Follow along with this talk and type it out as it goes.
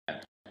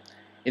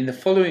In the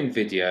following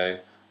video,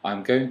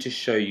 I'm going to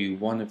show you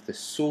one of the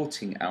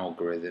sorting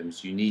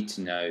algorithms you need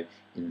to know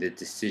in the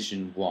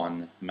Decision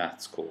 1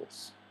 maths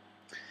course.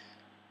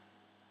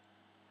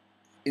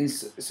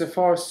 So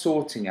far as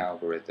sorting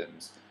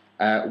algorithms,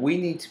 we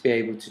need to be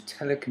able to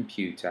tell a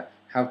computer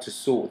how to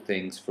sort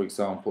things, for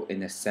example,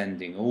 in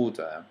ascending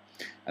order.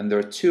 And there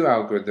are two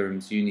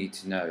algorithms you need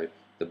to know,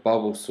 the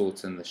bubble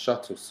sort and the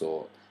shuttle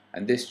sort,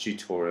 and this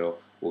tutorial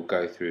will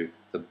go through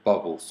the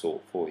bubble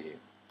sort for you.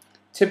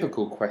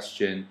 Typical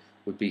question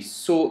would be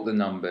sort the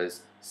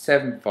numbers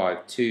 7,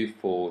 5, 2,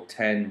 4,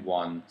 10,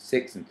 1,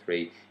 6 and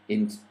 3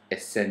 in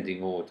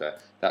ascending order.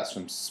 That's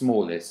from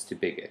smallest to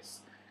biggest.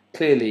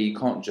 Clearly you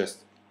can't just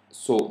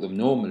sort them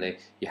normally,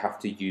 you have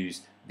to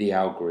use the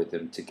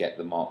algorithm to get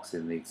the marks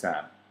in the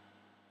exam.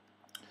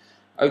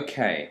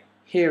 Okay,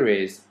 here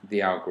is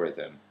the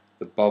algorithm,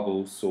 the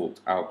bubble sort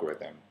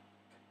algorithm.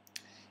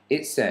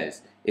 It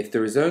says if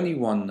there is only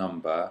one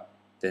number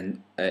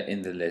then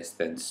in the list,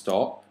 then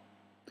stop.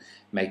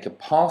 Make a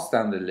pass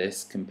down the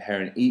list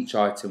comparing each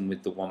item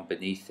with the one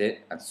beneath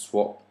it and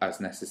swap as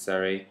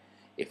necessary.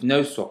 If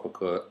no swap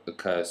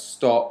occurs,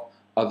 stop,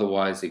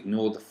 otherwise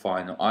ignore the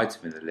final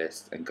item in the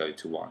list and go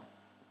to 1.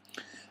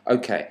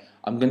 Okay,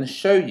 I'm going to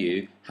show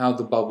you how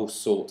the bubble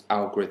sort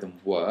algorithm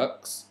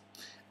works,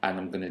 and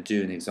I'm going to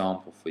do an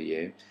example for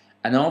you,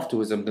 and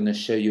afterwards I'm going to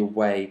show you a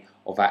way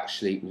of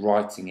actually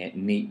writing it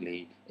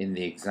neatly in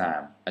the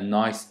exam. A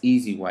nice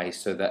easy way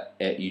so that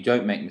you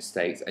don't make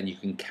mistakes and you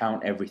can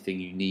count everything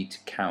you need to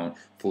count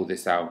for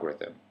this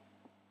algorithm.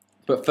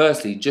 But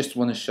firstly, just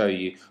want to show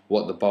you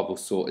what the bubble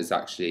sort is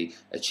actually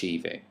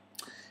achieving.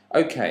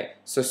 Okay,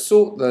 so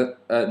sort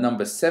the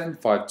numbers 7,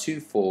 5, 2,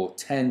 4,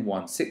 10,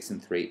 1, 6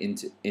 and 3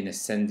 in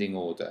ascending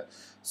order.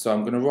 So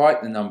I'm going to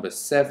write the numbers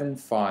 7,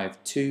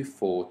 5, 2,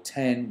 4,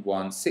 10,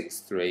 1, 6,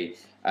 3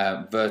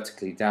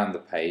 vertically down the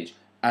page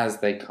as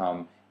they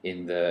come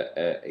in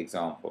the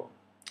example.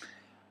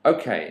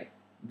 Okay,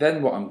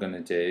 then what I'm going to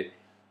do,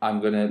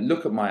 I'm going to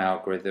look at my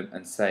algorithm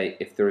and say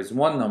if there is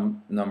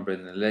one number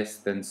in the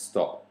list, then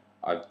stop.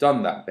 I've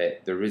done that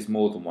bit, there is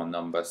more than one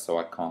number, so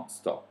I can't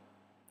stop.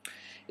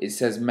 It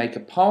says make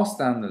a pass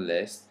down the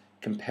list,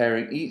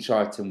 comparing each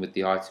item with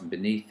the item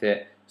beneath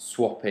it,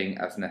 swapping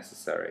as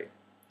necessary.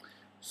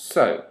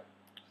 So,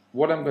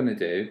 what I'm going to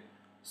do,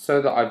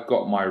 so that I've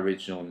got my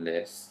original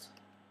list,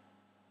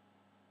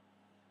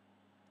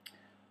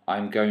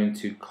 I'm going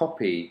to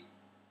copy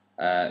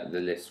the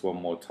list one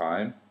more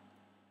time,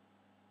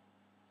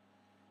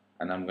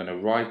 and I'm going to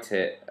write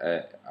it,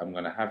 I'm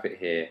going to have it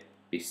here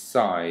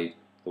beside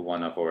the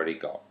one I've already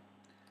got.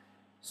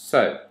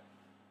 So,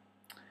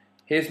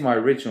 here's my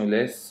original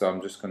list, so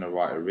I'm just going to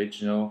write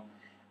original,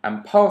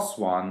 and pass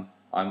 1,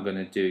 I'm going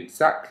to do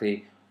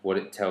exactly what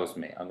it tells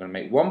me. I'm going to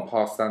make one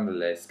pass down the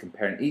list,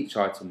 comparing each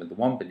item with the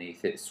one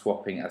beneath it,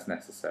 swapping as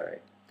necessary.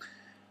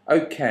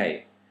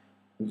 Okay,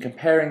 I'm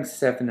comparing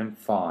 7 and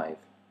 5.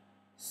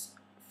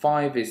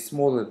 5 is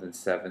smaller than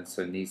 7,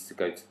 so it needs to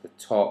go to the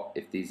top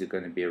if these are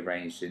going to be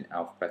arranged in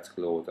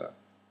alphabetical order.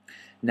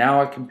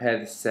 Now I compare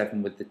the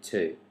 7 with the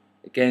 2.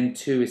 Again,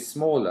 2 is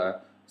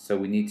smaller, so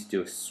we need to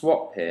do a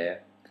swap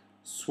here.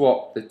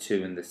 Swap the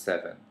 2 and the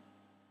 7.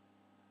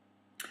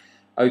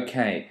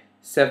 Okay,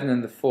 7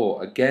 and the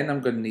 4. Again,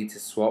 I'm going to need to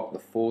swap. The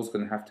 4 is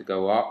going to have to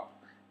go up,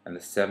 and the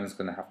 7 is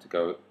going to have to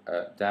go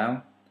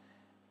down.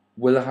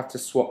 Will I have to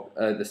swap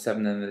the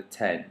 7 and the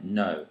 10?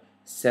 No.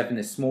 7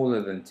 is smaller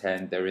than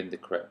 10, they're in the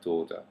correct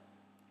order.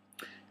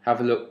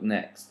 Have a look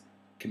next.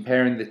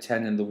 Comparing the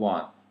 10 and the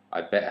 1.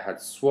 I bet I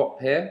had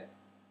swap here.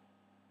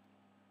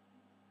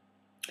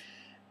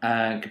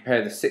 And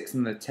compare the 6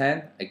 and the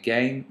 10.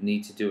 Again,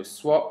 need to do a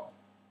swap.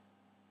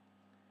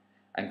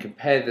 And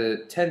compare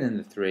the 10 and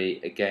the 3.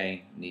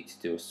 Again, need to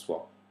do a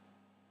swap.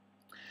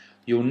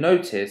 You'll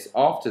notice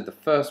after the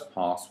first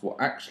pass,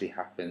 what actually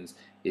happens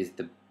is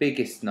the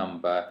biggest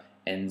number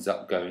ends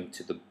up going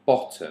to the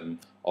bottom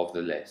of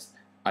the list.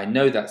 I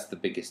know that's the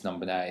biggest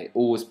number now, it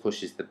always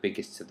pushes the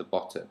biggest to the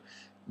bottom.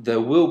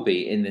 There will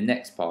be, in the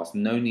next pass,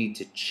 no need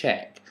to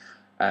check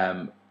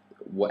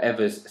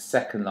whatever's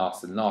second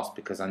last and last,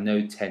 because I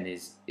know 10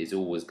 is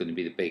always going to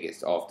be the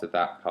biggest after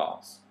that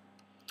pass.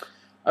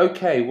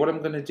 Okay, what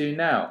I'm going to do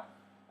now,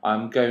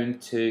 I'm going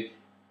to,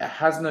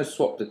 has no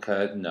swap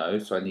occurred? No,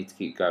 so I need to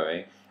keep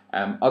going.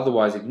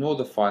 Otherwise, ignore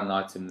the final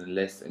item in the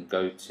list and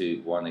go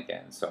to 1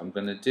 again. So I'm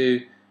going to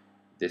do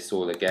this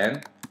all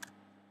again.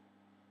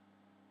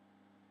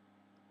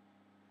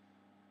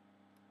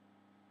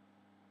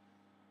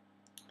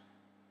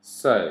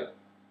 So,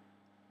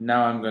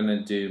 now I'm going to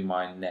do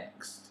my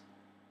next.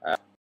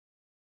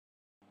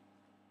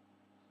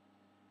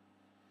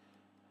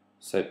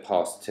 So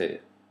pass 2.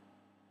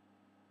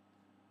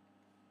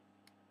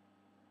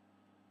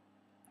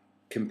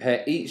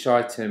 Compare each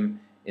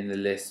item in the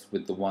list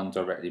with the one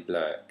directly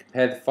below it.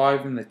 Compare the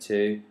 5 and the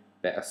 2,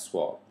 better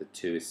swap. The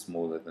 2 is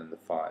smaller than the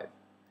 5.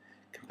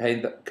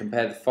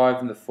 Compare the 5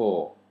 and the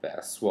 4,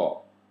 better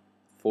swap.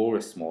 4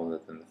 is smaller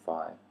than the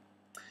 5.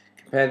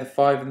 Compare the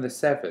 5 and the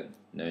 7,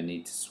 no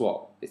need to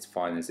swap, it's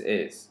fine as it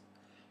is.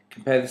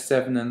 Compare the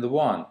 7 and the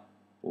 1,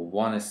 Well,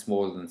 1 is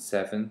smaller than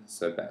 7,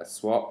 so better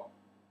swap.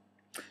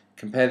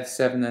 Compare the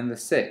 7 and the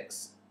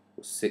 6.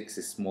 Well, 6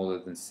 is smaller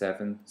than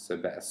 7, so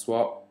better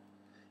swap.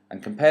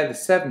 And compare the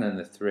 7 and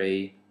the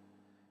 3.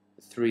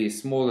 The 3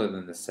 is smaller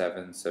than the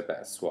 7, so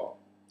better swap.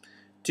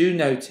 Do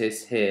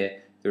notice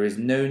here there is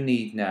no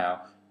need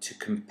now to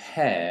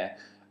compare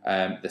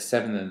the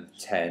 7 and the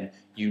 10.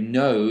 You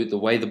know the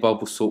way the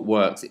bubble sort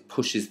works, it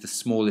pushes the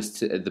smallest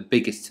to the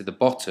biggest to the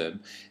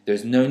bottom.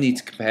 There's no need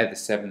to compare the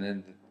 7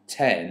 and the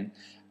 10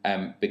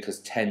 because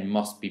 10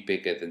 must be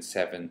bigger than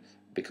 7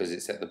 because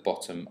it's at the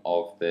bottom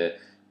of the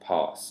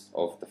pass,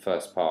 of the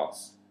first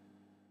pass.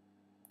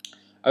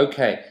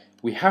 Okay,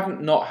 we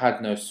haven't not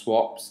had no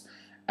swaps,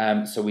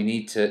 so we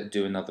need to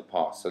do another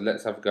pass. So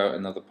let's have a go at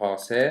another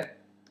pass here.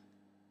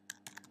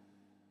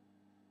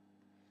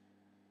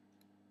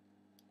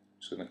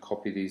 Just going to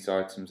copy these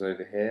items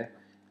over here,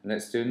 and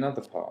let's do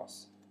another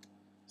pass.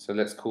 So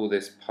let's call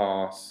this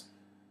pass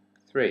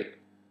 3.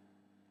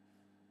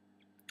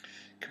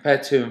 Compare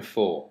 2 and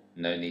 4,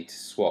 no need to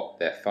swap,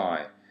 they're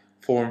fine.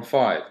 4 and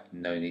 5,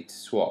 no need to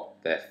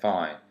swap, they're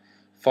fine.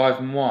 5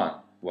 and 1,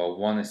 well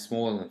 1 is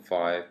smaller than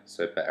 5,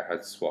 so better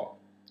had swap.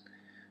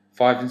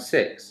 5 and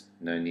 6,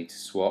 no need to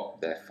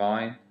swap, they're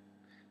fine.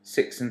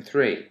 6 and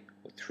 3,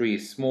 well 3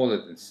 is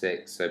smaller than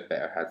 6, so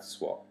better had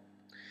swap.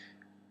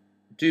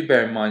 Do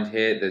bear in mind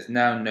here, there's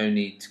now no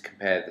need to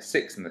compare the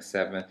 6 and the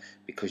 7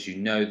 because you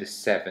know the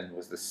 7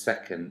 was the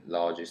second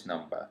largest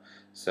number.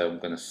 So I'm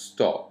going to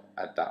stop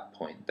at that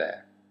point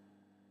there.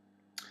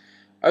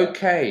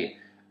 Okay,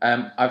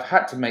 I've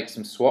had to make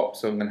some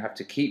swaps, so I'm going to have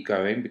to keep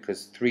going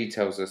because 3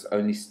 tells us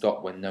only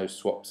stop when no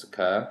swaps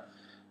occur.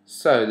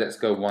 So let's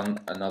go one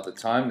another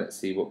time, let's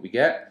see what we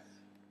get.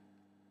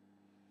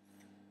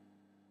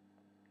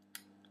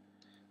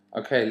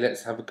 Okay,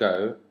 let's have a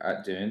go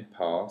at doing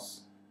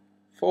pass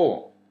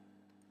 4.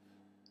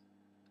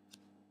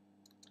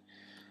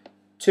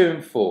 2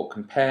 and 4,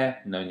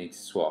 compare, no need to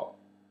swap.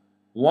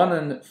 1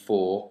 and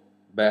 4,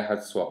 better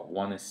had swap.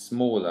 1 is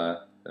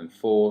smaller than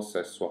 4,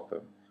 so swap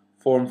them.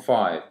 4 and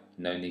 5,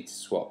 no need to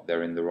swap,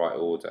 they're in the right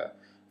order.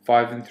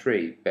 5 and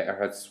 3, better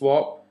had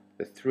swap.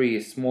 The 3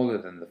 is smaller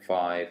than the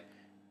 5,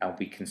 and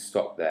we can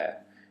stop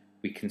there.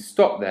 We can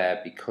stop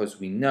there because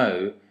we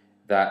know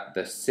that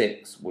the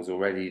 6 was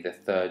already the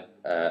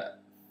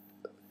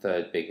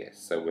third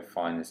biggest, so we're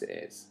fine as it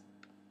is.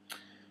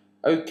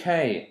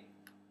 Okay,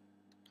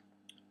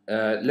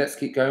 let's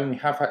keep going. We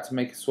have had to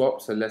make a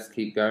swap, so let's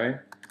keep going.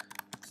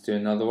 Let's do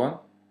another one.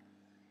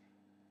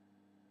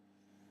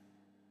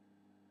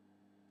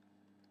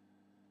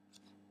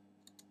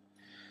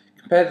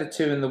 Compare the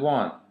 2 and the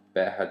 1.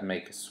 Better had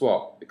make a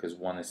swap because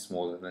 1 is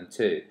smaller than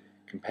 2.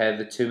 Compare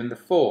the 2 and the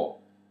 4.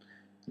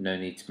 No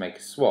need to make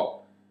a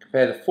swap.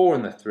 Compare the 4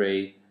 and the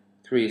 3.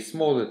 3 is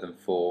smaller than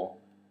 4.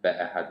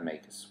 Better had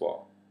make a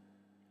swap.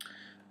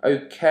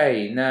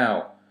 Okay,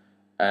 now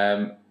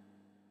that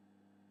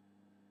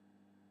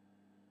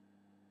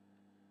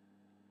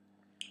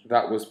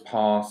was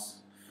pass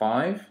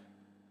 5.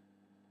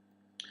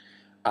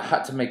 I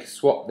had to make a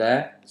swap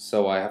there,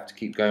 so I have to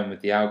keep going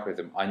with the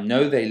algorithm. I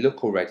know they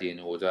look already in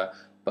order,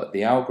 but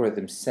the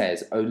algorithm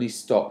says only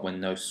stop when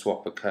no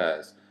swap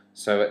occurs.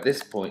 So at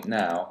this point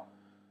now,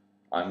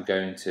 I'm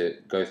going to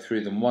go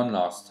through them one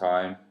last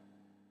time.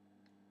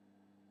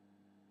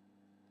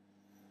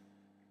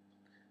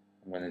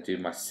 I'm going to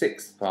do my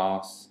 6th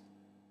pass,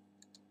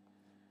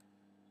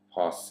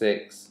 pass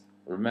 6.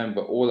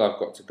 Remember, all I've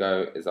got to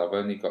go is I've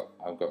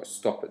got to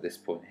stop at this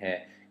point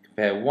here.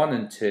 Compare 1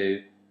 and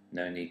 2,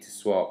 no need to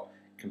swap.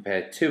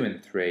 Compare 2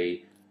 and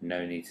 3,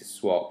 no need to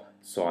swap.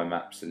 So I'm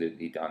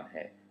absolutely done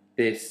here.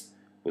 This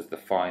was the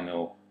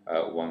final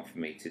one for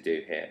me to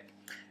do here.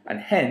 And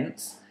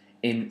hence,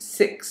 in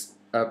 6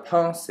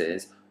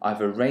 passes,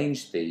 I've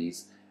arranged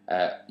these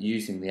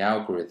using the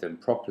algorithm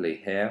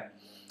properly here.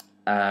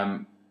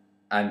 And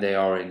they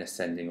are in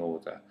ascending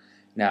order.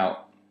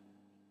 Now,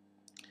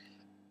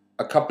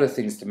 a couple of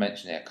things to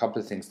mention here, a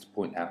couple of things to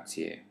point out to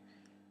you.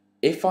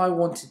 If I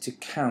wanted to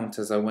count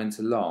as I went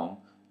along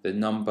the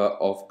number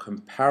of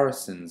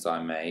comparisons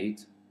I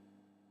made,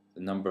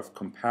 the number of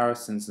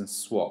comparisons and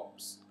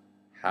swaps,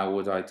 how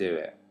would I do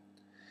it?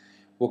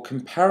 Well,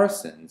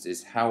 comparisons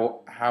is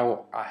how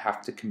I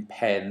have to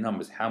compare the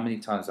numbers, how many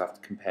times I have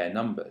to compare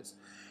numbers.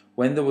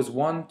 When there was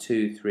 1,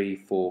 2, 3,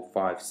 4,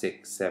 5,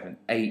 6, 7,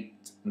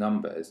 8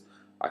 numbers,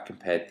 I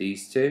compared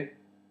these two,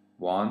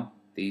 1,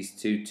 these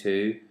two,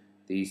 2,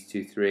 these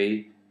two,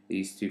 3,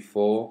 these two,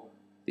 4,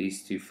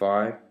 these two,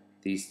 5,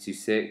 these two,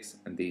 6,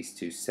 and these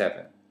two,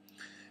 7.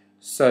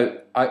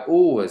 So I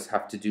always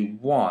have to do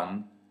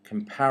one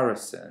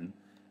comparison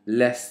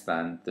less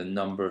than the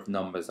number of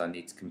numbers I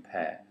need to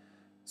compare.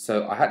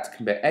 So I had to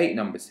compare 8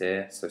 numbers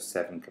here, so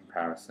 7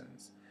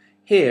 comparisons.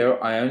 Here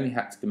I only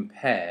had to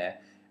compare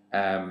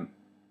 7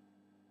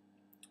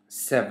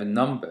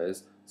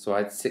 numbers, so I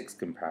had 6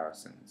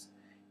 comparisons.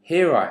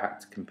 Here I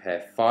had to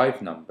compare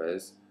 5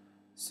 numbers,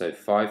 so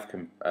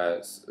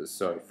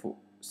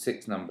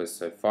 6 numbers,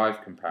 so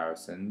 5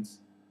 comparisons,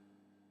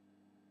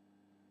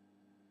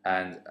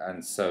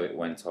 and so it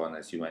went on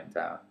as you went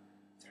down.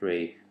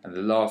 3, and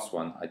the last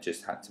one I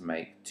just had to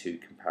make 2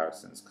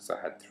 comparisons because I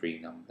had 3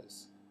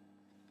 numbers.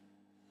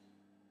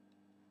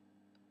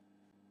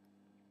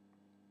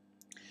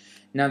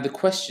 Now the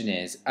question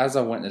is, as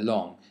I went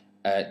along,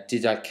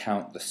 did I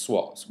count the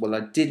swaps? Well,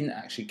 I didn't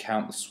actually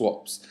count the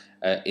swaps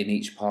in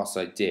each pass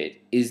I did.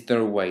 Is there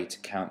a way to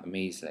count them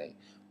easily?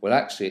 Well,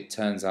 actually it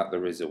turns out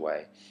there is a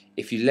way.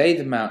 If you lay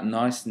them out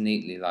nice and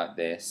neatly like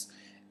this,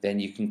 then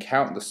you can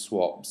count the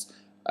swaps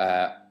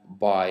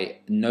by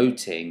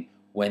noting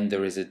when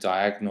there is a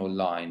diagonal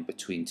line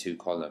between 2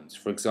 columns.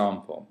 For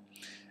example,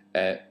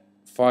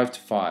 5 to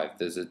 5,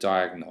 there's a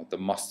diagonal. There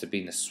must have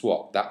been a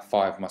swap. That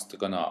 5 must have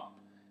gone up.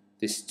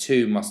 This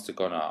 2 must have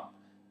gone up.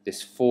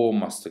 This 4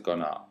 must have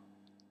gone up.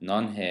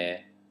 None here.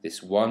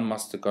 This 1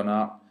 must have gone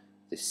up.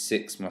 This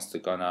 6 must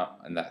have gone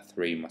up. And that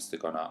 3 must have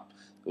gone up.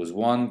 There was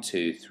 1,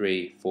 2,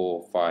 3,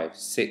 4, 5,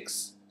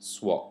 6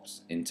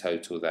 swaps in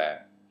total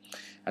there.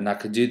 And I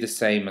could do the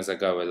same as I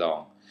go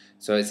along.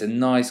 So it's a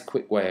nice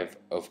quick way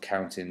of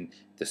counting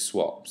the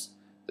swaps.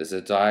 There's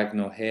a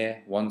diagonal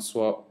here. 1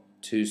 swap,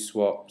 2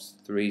 swaps,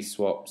 3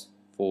 swaps,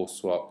 4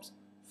 swaps,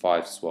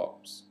 5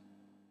 swaps.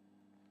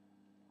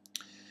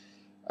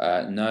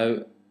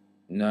 No,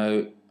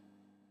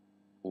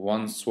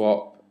 1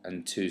 swap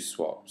and 2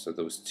 swaps. So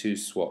there was 2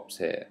 swaps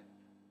here.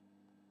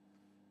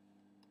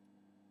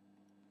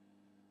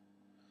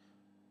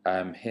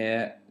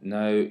 Here,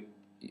 no,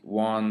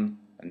 1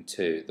 and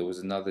 2. There was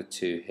another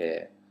 2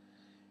 here.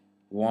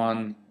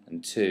 1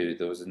 and 2.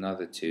 There was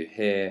another 2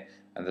 here.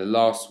 And the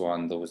last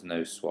one, there was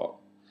no swap.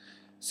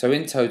 So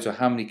in total,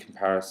 how many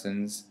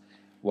comparisons?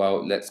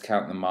 Well, let's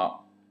count them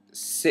up.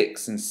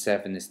 6 and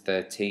 7 is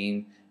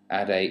 13.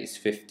 Add 8 is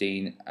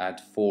 15,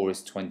 add 4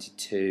 is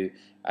 22,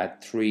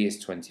 add 3 is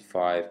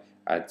 25,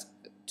 add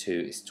 2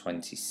 is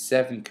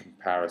 27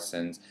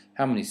 comparisons.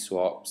 How many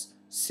swaps?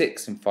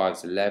 6 and 5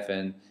 is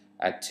 11,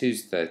 add 2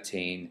 is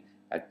 13,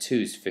 add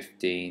 2 is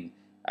 15,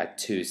 add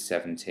 2 is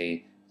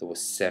 17. There were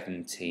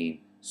 17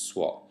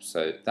 swaps.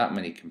 So that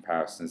many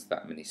comparisons,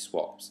 that many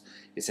swaps.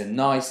 It's a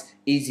nice,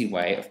 easy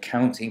way of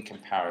counting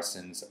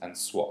comparisons and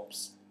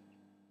swaps.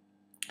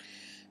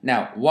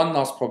 Now, one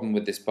last problem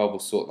with this bubble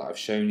sort that I've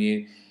shown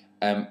you.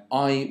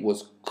 I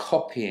was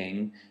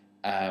copying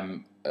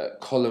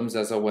columns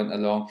as I went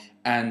along,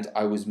 and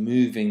I was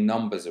moving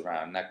numbers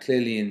around. Now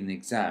clearly in an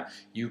exam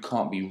you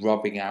can't be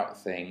rubbing out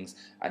things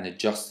and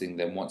adjusting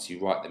them once you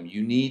write them.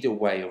 You need a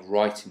way of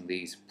writing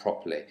these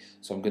properly.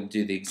 So I'm going to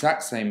do the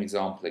exact same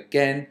example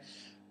again,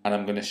 and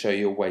I'm going to show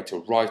you a way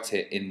to write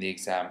it in the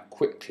exam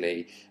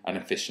quickly and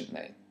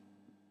efficiently.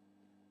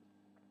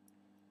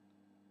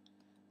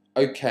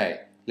 Okay,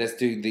 let's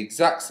do the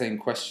exact same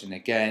question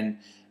again.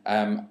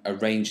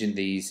 Arranging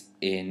these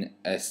in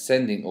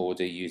ascending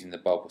order using the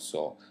bubble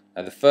sort.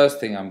 Now the first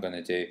thing I'm going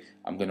to do,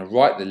 I'm going to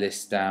write the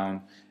list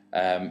down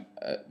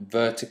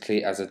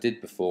vertically as I did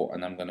before,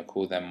 and I'm going to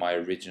call them my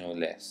original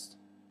list.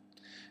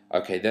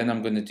 Okay, then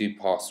I'm going to do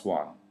pass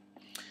 1.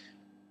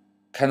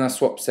 Can I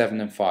swap 7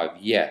 and 5?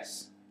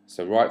 Yes.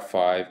 So write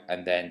 5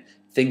 and then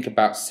think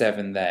about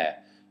 7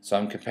 there. So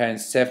I'm comparing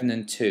 7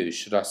 and 2.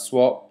 Should I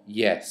swap?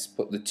 Yes.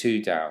 Put the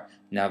 2 down.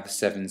 Now the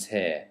 7's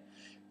here.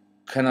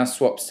 Can I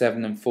swap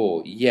 7 and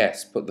 4?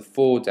 Yes. Put the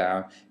 4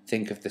 down.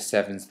 Think of the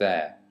 7's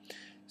there.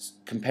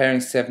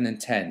 Comparing 7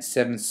 and 10.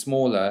 7's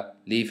smaller.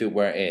 Leave it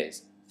where it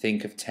is.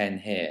 Think of 10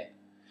 here.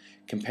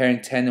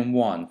 Comparing 10 and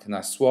 1. Can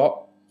I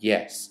swap?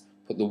 Yes.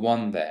 Put the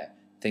 1 there.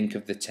 Think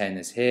of the 10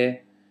 as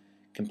here.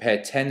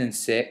 Compare 10 and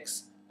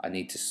 6. I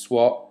need to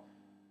swap.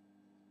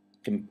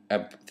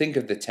 Think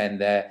of the 10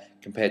 there.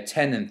 Compare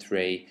 10 and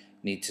 3.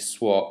 Need to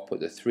swap.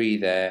 Put the 3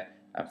 there.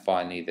 And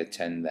finally the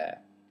 10 there.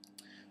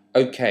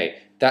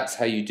 Okay, that's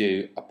how you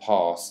do a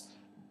pass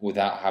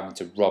without having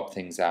to rub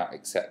things out,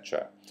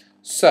 etc.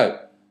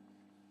 So,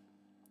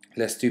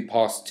 let's do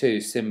pass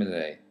 2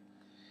 similarly.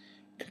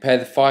 Compare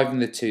the 5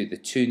 and the 2. The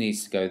 2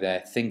 needs to go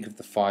there. Think of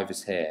the 5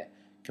 as here.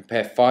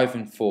 Compare 5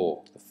 and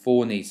 4. The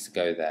 4 needs to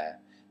go there.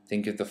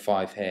 Think of the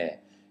 5 here.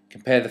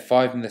 Compare the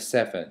 5 and the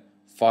 7.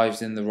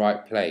 5's in the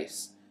right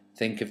place.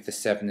 Think of the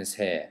 7 as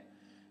here.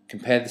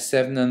 Compare the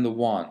 7 and the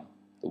 1.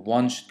 The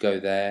 1 should go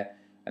there,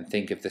 and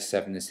think of the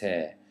 7 as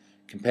here.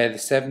 Compare the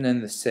 7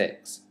 and the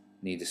 6.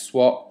 Need a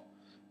swap.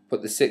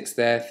 Put the 6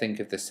 there, think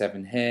of the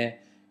 7 here.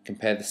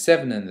 Compare the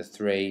 7 and the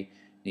 3.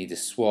 Need a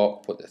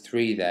swap. Put the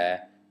 3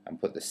 there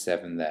and put the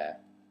 7 there.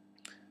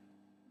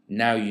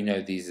 Now you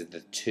know these are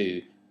the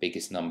 2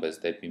 biggest numbers.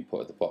 They've been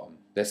put at the bottom.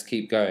 Let's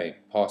keep going.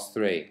 Pass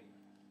 3.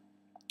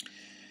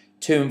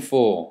 2 and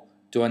 4.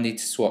 Do I need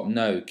to swap?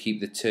 No.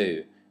 Keep the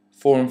 2.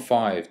 4 and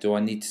 5. Do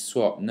I need to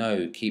swap?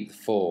 No. Keep the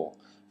 4.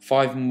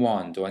 5 and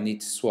 1. Do I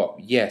need to swap?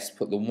 Yes.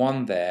 Put the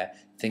 1 there.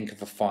 Think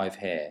of a 5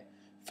 here.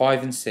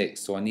 5 and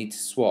 6. Do I need to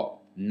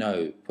swap?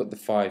 No. Put the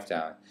 5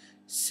 down.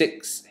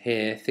 6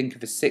 here. Think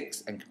of a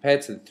 6 and compare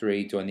to the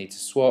 3. Do I need to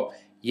swap?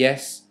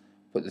 Yes.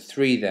 Put the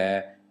 3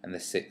 there and the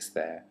 6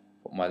 there.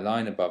 Put my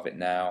line above it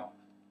now.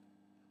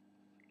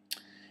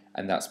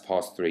 And that's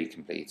pass 3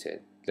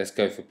 completed. Let's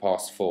go for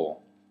pass 4.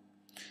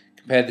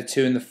 Compare the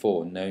 2 and the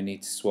 4. No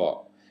need to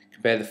swap.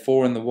 Compare the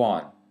 4 and the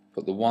 1.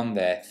 put the 1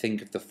 there,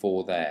 think of the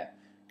 4 there.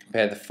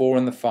 Compare the 4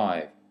 and the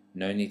 5,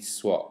 no need to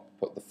swap,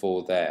 put the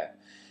 4 there.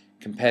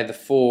 Compare the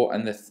 4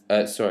 and the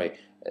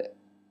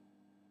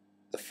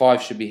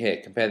 5 should be here.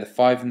 Compare the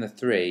 5 and the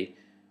 3,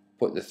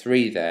 put the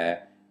 3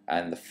 there,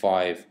 and the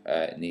 5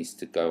 needs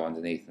to go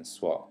underneath and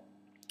swap.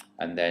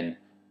 And then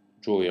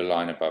draw your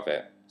line above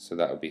it. So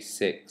that would be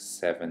 6,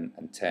 7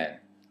 and 10.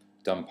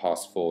 Done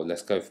past 4.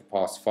 Let's go for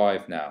past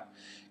 5 now.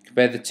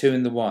 Compare the 2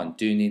 and the 1.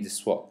 Do need to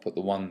swap, put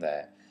the 1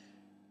 there.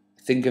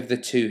 Think of the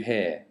 2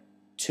 here.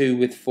 2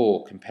 with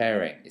 4,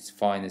 comparing, it's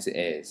fine as it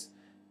is.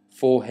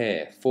 4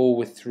 here, 4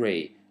 with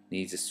 3,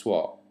 needs a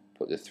swap.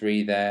 Put the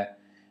 3 there,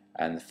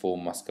 and the 4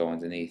 must go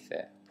underneath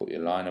it. Put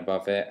your line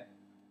above it.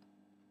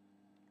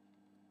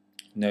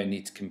 No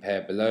need to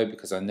compare below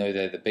because I know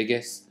they're the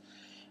biggest.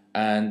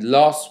 And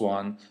last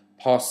one,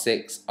 past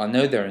 6, I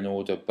know they're in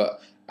order,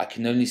 but I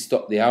can only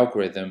stop the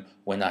algorithm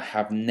when I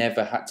have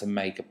never had to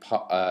make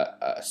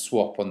a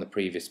swap on the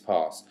previous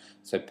pass.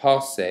 So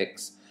past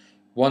 6,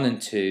 1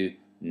 and 2,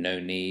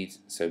 no need,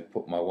 so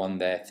put my 1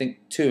 there.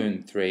 Think 2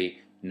 and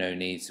 3, no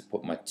need, so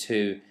put my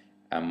 2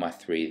 and my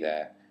 3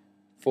 there.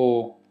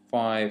 4,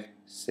 5,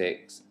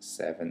 6,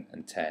 7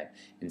 and 10.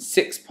 In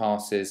 6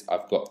 passes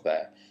I've got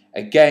there.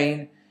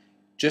 Again,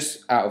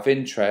 just out of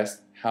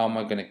interest, how am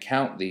I going to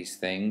count these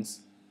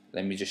things?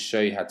 Let me just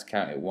show you how to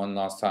count it one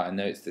last time. I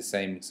know it's the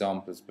same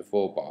example as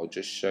before, but I'll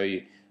just show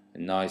you a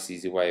nice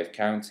easy way of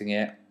counting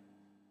it.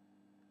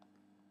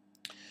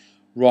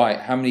 Right,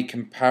 how many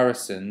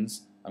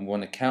comparisons? I'm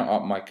going to count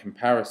up my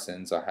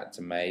comparisons I had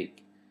to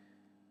make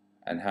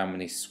and how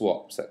many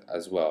swaps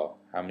as well.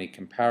 How many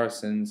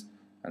comparisons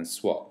and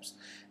swaps.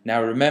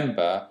 Now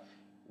remember,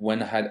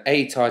 when I had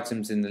 8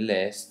 items in the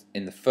list,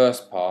 in the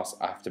first pass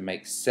I have to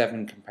make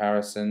 7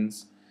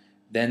 comparisons,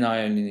 then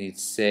I only need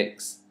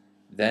 6,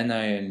 then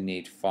I only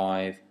need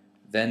 5,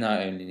 then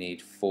I only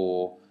need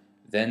 4,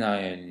 then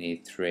I only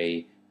need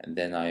 3, and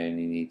then I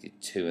only needed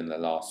 2 in the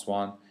last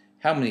one.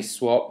 How many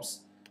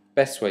swaps?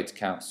 Best way to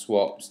count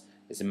swaps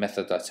is a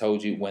method I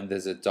told you when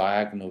there's a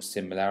diagonal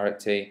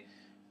similarity.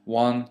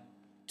 1,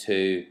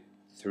 2,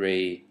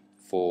 3,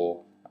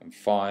 4 and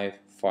 5.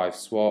 5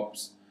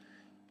 swaps.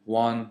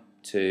 1,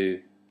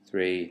 2,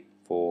 3,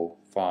 4,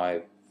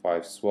 5.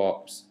 5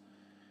 swaps.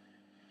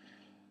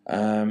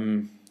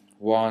 1,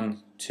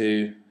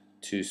 2,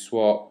 2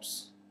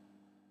 swaps.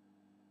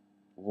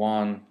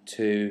 1,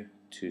 2,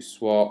 2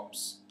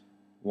 swaps.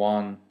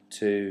 1,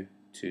 2,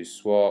 2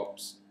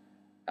 swaps.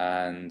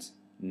 And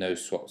no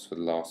swaps for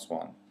the last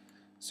one.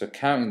 So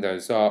counting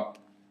those up,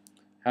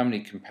 how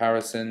many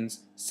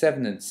comparisons?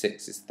 7 and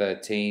 6 is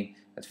 13,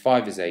 add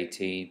 5 is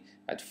 18,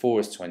 add 4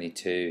 is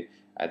 22,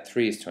 add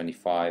 3 is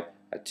 25,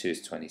 add 2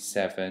 is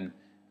 27,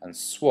 and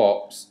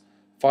swaps,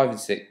 5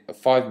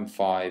 and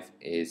 5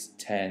 is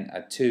 10,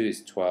 add 2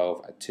 is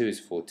 12, add 2 is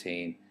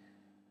 14,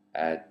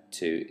 add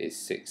 2 is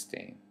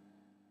 16.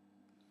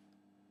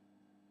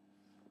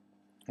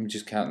 Let me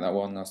just count that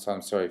one last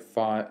time, sorry,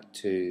 5,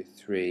 2,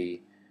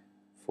 3,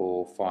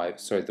 4, 5,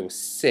 sorry, there was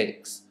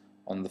 6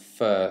 on the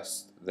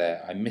first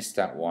there, I missed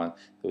that one,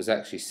 there was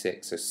actually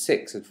 6, so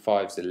 6 and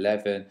 5 is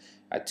 11,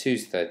 add 2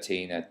 is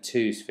 13, add 2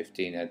 is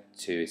 15, add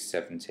 2 is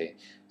 17,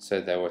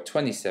 so there were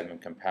 27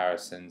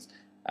 comparisons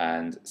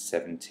and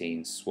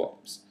 17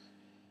 swaps,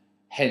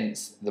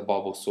 hence the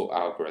bubble sort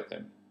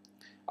algorithm.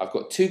 I've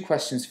got 2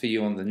 questions for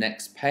you on the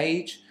next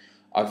page.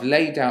 I've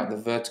laid out the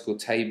vertical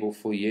table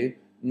for you.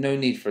 No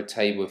need for a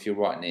table if you're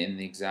writing it in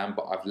the exam,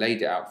 but I've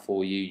laid it out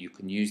for you. You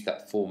can use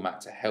that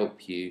format to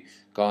help you,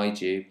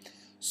 guide you.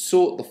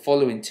 Sort the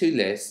following 2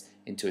 lists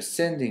into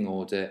ascending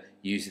order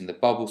using the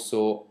bubble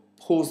sort.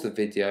 Pause the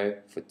video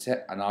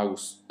and I will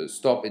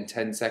stop in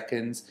 10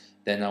 seconds,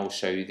 then I will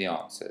show you the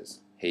answers.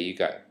 Here you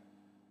go.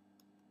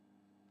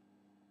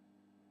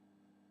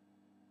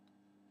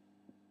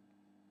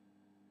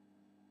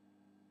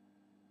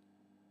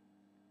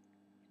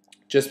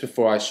 Just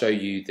before I show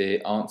you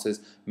the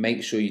answers,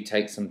 make sure you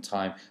take some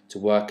time to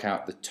work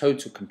out the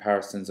total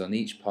comparisons on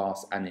each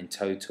pass and in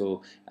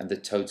total, and the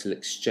total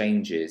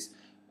exchanges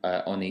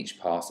on each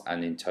pass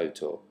and in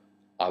total.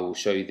 I will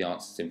show you the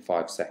answers in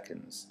 5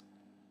 seconds.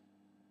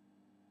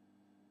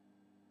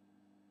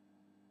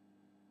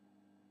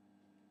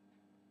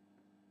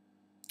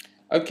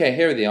 Okay,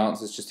 here are the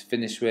answers just to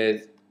finish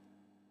with.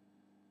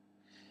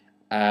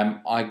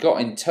 I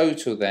got in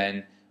total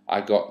then, I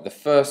got the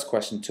first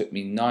question took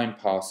me 9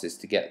 passes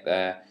to get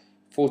there,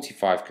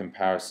 45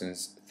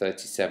 comparisons,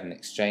 37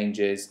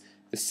 exchanges.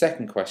 The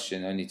second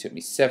question only took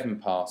me 7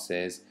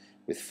 passes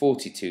with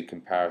 42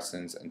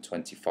 comparisons and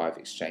 25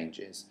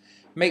 exchanges.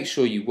 Make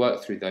sure you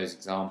work through those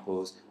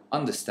examples,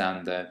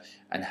 understand them,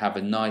 and have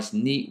a nice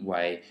neat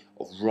way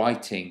of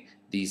writing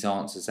these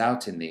answers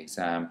out in the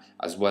exam,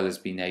 as well as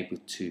being able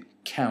to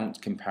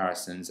count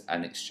comparisons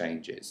and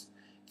exchanges.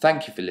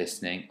 Thank you for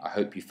listening. I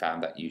hope you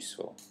found that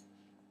useful.